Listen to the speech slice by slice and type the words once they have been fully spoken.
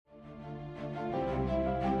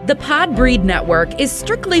The Podbreed Network is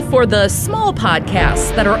strictly for the small podcasts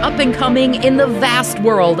that are up and coming in the vast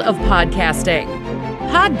world of podcasting.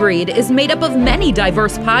 Podbreed is made up of many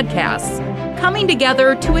diverse podcasts, coming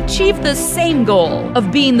together to achieve the same goal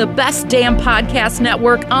of being the best damn podcast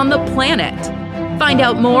network on the planet. Find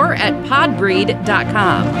out more at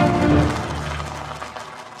podbreed.com.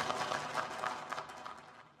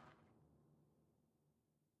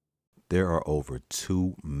 There are over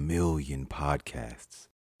 2 million podcasts,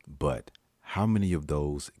 but how many of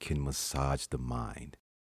those can massage the mind,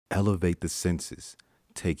 elevate the senses,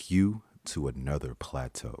 take you to another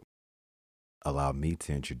plateau? Allow me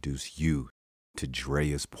to introduce you to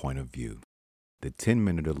Drea's Point of View, the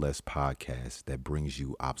 10-minute or less podcast that brings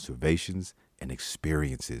you observations and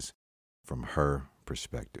experiences from her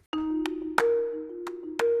perspective.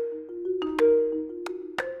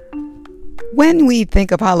 When we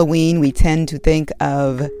think of Halloween, we tend to think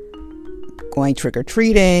of going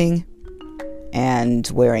trick-or-treating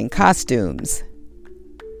and wearing costumes.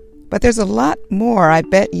 But there's a lot more I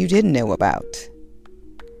bet you didn't know about.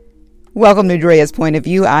 Welcome to Drea's Point of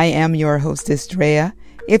View. I am your hostess, Drea.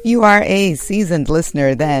 If you are a seasoned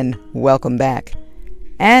listener, then welcome back.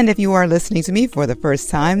 And if you are listening to me for the first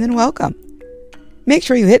time, then welcome. Make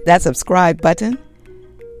sure you hit that subscribe button.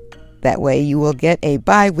 That way you will get a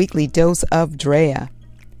bi-weekly dose of Drea.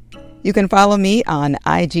 You can follow me on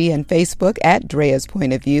IG and Facebook at Drea's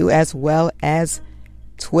Point of View, as well as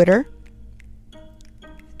Twitter,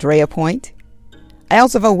 Drea Point. I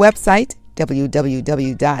also have a website,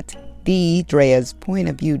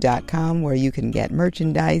 www.thedreaspointofview.com, where you can get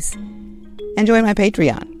merchandise and join my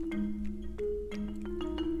Patreon.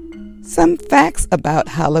 Some facts about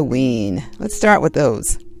Halloween. Let's start with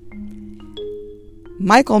those.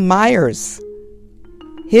 Michael Myers.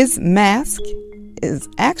 His mask is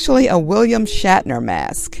actually a William Shatner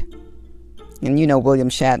mask. And you know William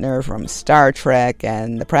Shatner from Star Trek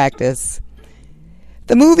and The Practice.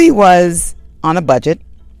 The movie was on a budget,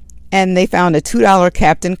 and they found a $2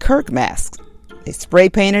 Captain Kirk mask. They spray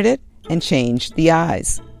painted it and changed the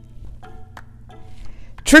eyes.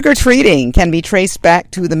 Trick-or-treating can be traced back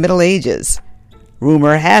to the Middle Ages.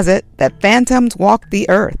 Rumor has it that phantoms walked the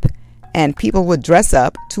earth, and people would dress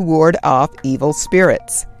up to ward off evil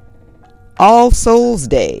spirits. All Souls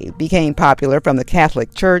Day became popular from the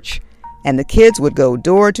Catholic Church, and the kids would go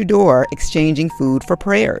door to door exchanging food for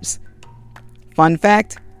prayers. Fun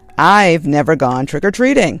fact, I've never gone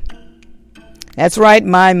trick-or-treating. That's right,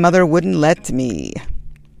 my mother wouldn't let me.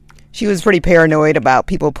 She was pretty paranoid about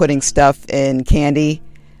people putting stuff in candy.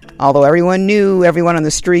 Although everyone knew everyone on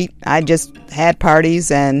the street, I just had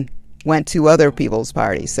parties and went to other people's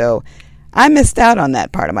parties, so I missed out on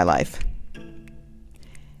that part of my life.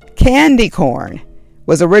 Candy corn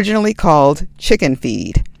was originally called chicken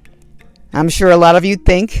feed. I'm sure a lot of you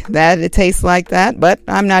think that it tastes like that, but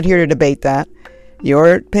I'm not here to debate that.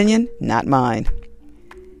 Your opinion, not mine.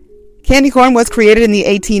 Candy corn was created in the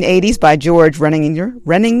 1880s by George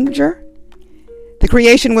Renninger. The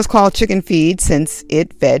creation was called chicken feed since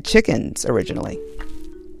it fed chickens originally.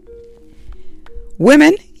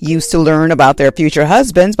 Women used to learn about their future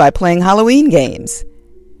husbands by playing Halloween games.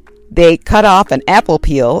 They cut off an apple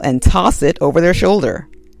peel and toss it over their shoulder.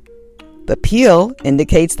 The peel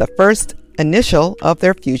indicates the first initial of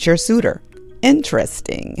their future suitor.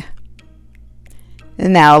 Interesting.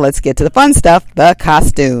 And now let's get to the fun stuff, the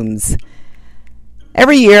costumes.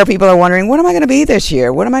 Every year people are wondering, what am I going to be this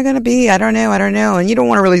year? What am I going to be? I don't know. And you don't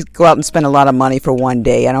want to really go out and spend a lot of money for one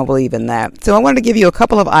day. I don't believe in that. So I wanted to give you a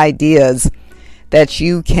couple of ideas that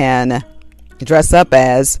you can dress up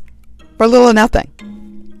as for little or nothing.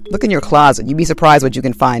 Look in your closet. You'd be surprised what you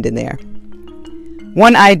can find in there.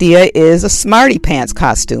 One idea is a Smarty Pants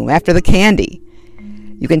costume after the candy.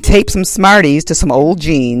 You can tape some Smarties to some old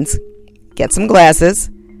jeans, get some glasses,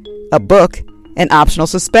 a book, and optional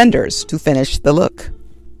suspenders to finish the look.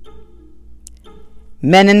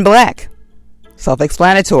 Men in Black.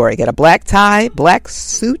 Self-explanatory. Get a black tie, black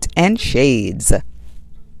suit, and shades.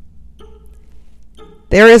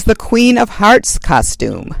 There is the Queen of Hearts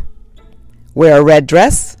costume. Wear a red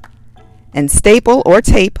dress and staple or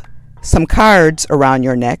tape some cards around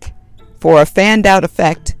your neck for a fanned-out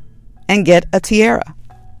effect and get a tiara.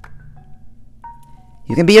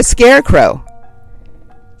 You can be a scarecrow.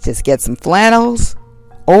 Just get some flannels,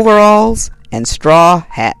 overalls, and straw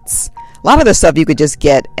hats. A lot of the stuff you could just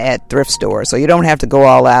get at thrift stores, so you don't have to go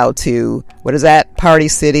all out to, what is that, Party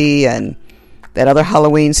City and that other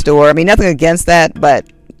Halloween store. I mean, nothing against that, but,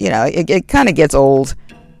 you know, it kind of gets old.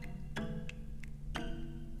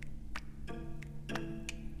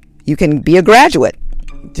 You can be a graduate.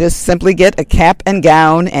 Just simply get a cap and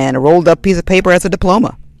gown and a rolled up piece of paper as a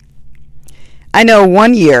diploma. I know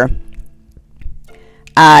one year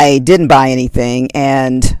I didn't buy anything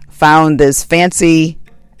and found this fancy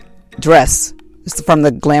dress. This is from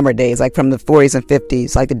the glamour days, like from the 40s and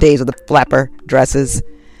 50s, like the days of the flapper dresses.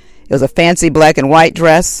 It was a fancy black and white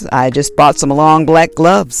dress. I just bought some long black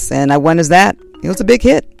gloves and I went as that. It was a big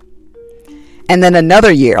hit. And then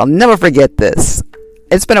another year, I'll never forget this.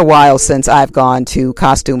 It's been a while since I've gone to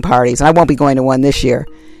costume parties, and I won't be going to one this year.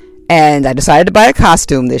 And I decided to buy a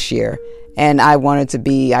costume this year. And I wanted to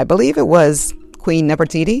be, I believe it was Queen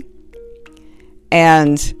Nefertiti.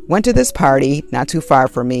 And went to this party, not too far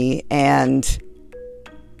from me. And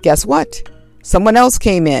guess what? Someone else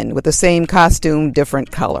came in with the same costume, different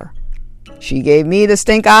color. She gave me the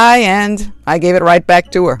stink eye, and I gave it right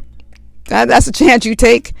back to her. That's a chance you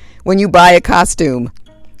take when you buy a costume.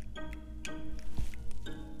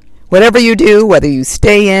 Whatever you do, whether you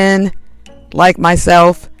stay in, like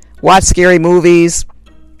myself, watch scary movies,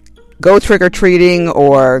 go trick-or-treating,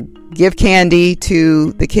 or give candy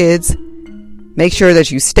to the kids, make sure that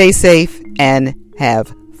you stay safe and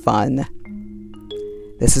have fun.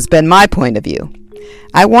 This has been my point of view.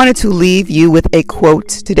 I wanted to leave you with a quote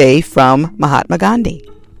today from Mahatma Gandhi.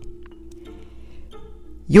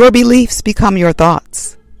 Your beliefs become your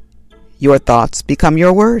thoughts. Your thoughts become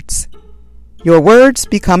your words. Your words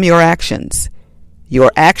become your actions.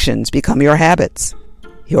 Your actions become your habits.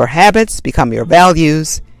 Your habits become your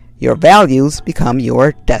values. Your values become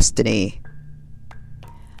your destiny.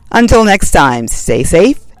 Until next time, stay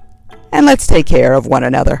safe and let's take care of one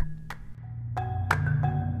another.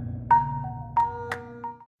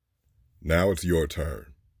 Now it's your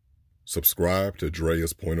turn. Subscribe to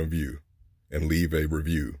Drea's Point of View and leave a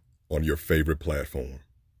review on your favorite platform.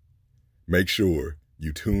 Make sure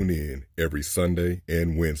you tune in every Sunday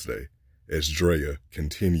and Wednesday as Drea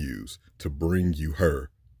continues to bring you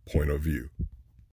her point of view.